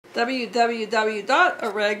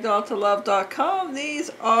www.aragdolltolove.com.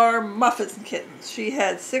 These are Muffins kittens. She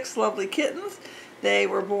had 6 lovely kittens. They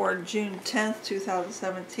were born June 10th,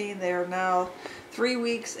 2017. They are now 3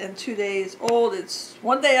 weeks and 2 days old. It's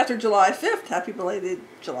one day after July 5th. Happy belated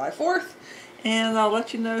July 4th. And I'll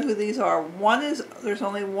let you know who these are. There's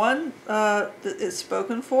only one that is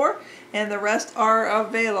spoken for, and the rest are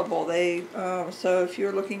available. So if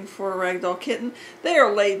you're looking for a ragdoll kitten, they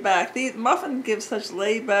are laid back. These Muffin gives such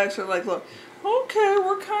laid backs. They're like, look, okay,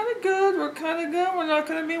 we're kind of good. We're kind of good. We're not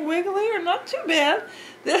going to be wiggly or not too bad.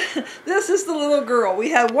 This is the little girl.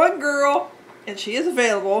 We have one girl, and she is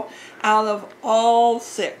available out of all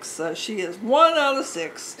 6. So she is 1 out of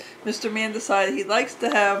 6. Mr. Man decided he likes to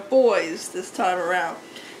have boys this time around.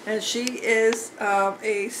 And she is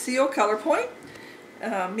a seal color point,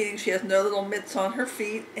 meaning she has no little mitts on her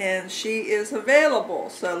feet, and she is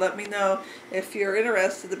available. So let me know if you're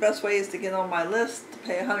interested. The best way is to get on my list to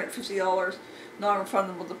pay $150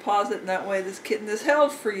 non-refundable deposit, and that way this kitten is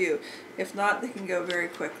held for you. If not, they can go very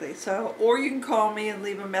quickly. So, or you can call me and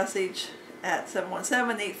leave a message at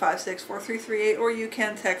 717-856-4338, or you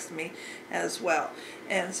can text me as well.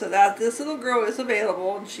 And so that this little girl is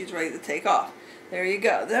available, and she's ready to take off. There you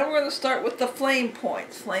go. Then we're going to start with the flame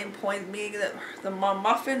points. Flame point meaning that the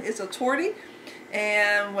Muffin is a tortie,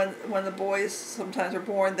 and when the boys sometimes are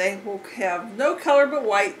born, they will have no color but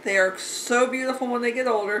white. They are so beautiful when they get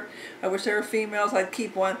older. I wish they were females. I'd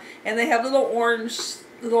keep one. And they have little orange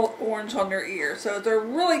on their ear, so they're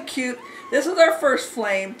really cute. This is our first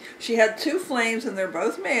flame. She had 2 flames, and they're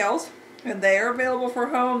both males, and they are available for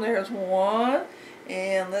home. There's one,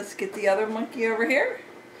 and let's get the other monkey over here.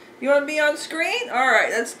 You want to be on screen?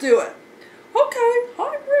 Alright, let's do it. Okay,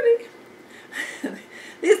 hi pretty.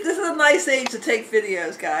 This is a nice age to take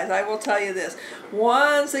videos, guys. I will tell you this.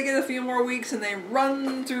 Once they get a few more weeks and they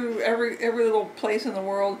run through every little place in the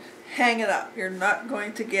world, hang it up. You're not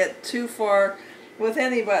going to get too far with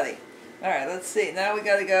anybody. Alright, let's see. Now we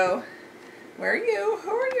gotta go. Where are you?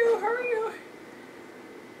 Who are you? Who are you?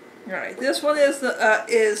 Alright, this one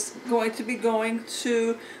is going to be going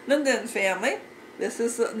to Linden family. This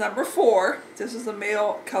is number 4. This is the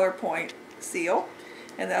male color point seal.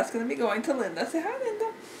 And that's going to be going to Linda. Say hi,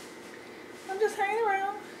 Linda. I'm just hanging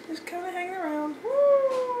around. Just kind of hanging around.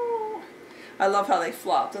 Woo! I love how they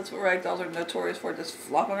flop. That's what ragdolls are notorious for, just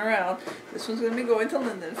flopping around. This one's going to be going to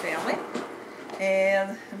Linden family.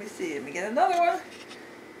 And let me see. Let me get another one.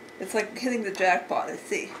 It's like hitting the jackpot. Let's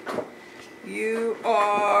see. You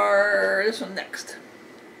are this one next.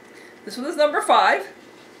 This one is number 5.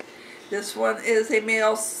 This one is a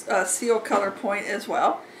male seal color point as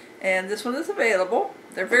well. And this one is available.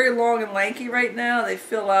 They're very long and lanky right now. They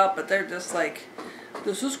fill out, but they're just like,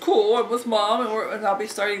 this is cool. I'm with Mom, and I'll be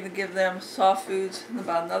starting to give them soft foods in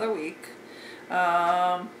about another week.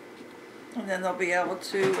 And then they'll be able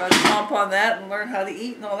to chomp on that and learn how to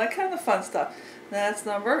eat and all that kind of fun stuff. That's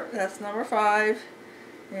number 5.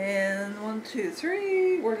 And 1, 2,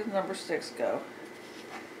 3. Where did number 6 go?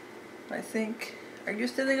 I think. Are you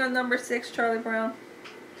sitting on number 6, Charlie Brown?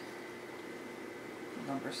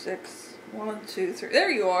 Number 6. 1, 2, 3.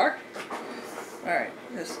 There you are. Alright,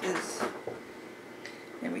 this is.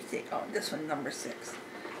 Let me see. Oh, this one, number 6.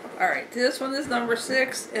 Alright, this one is number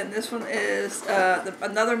 6, and this one is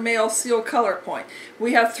another male seal color point.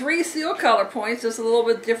 We have 3 seal color points, just a little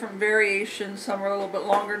bit different variations. Some are a little bit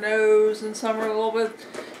longer nose, and some are a little bit,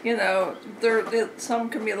 you know, some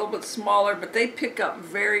can be a little bit smaller, but they pick up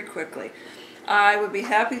very quickly. I would be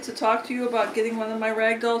happy to talk to you about getting one of my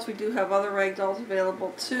ragdolls. We do have other ragdolls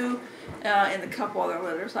available too, and a couple other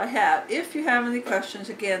litters I have. If you have any questions,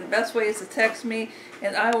 again, the best way is to text me,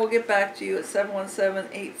 and I will get back to you at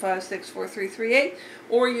 717-856-4338,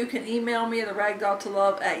 or you can email me at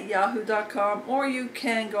ragdolltolove@yahoo.com, or you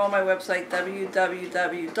can go on my website,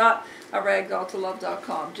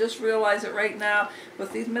 www.aragdolltolove.com. Just realize that right now,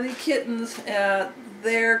 with these many kittens,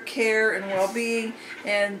 their care and well-being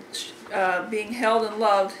and being held and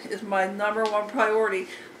loved is my #1 priority.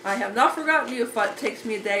 I have not forgotten you if it takes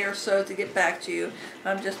me a day or so to get back to you.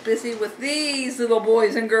 I'm just busy with these little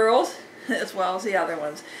boys and girls as well as the other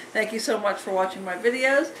ones. Thank you so much for watching my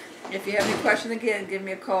videos. If you have any questions, again, give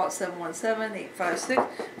me a call at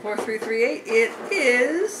 717-856-4338. It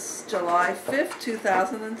is July 5th,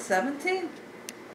 2017.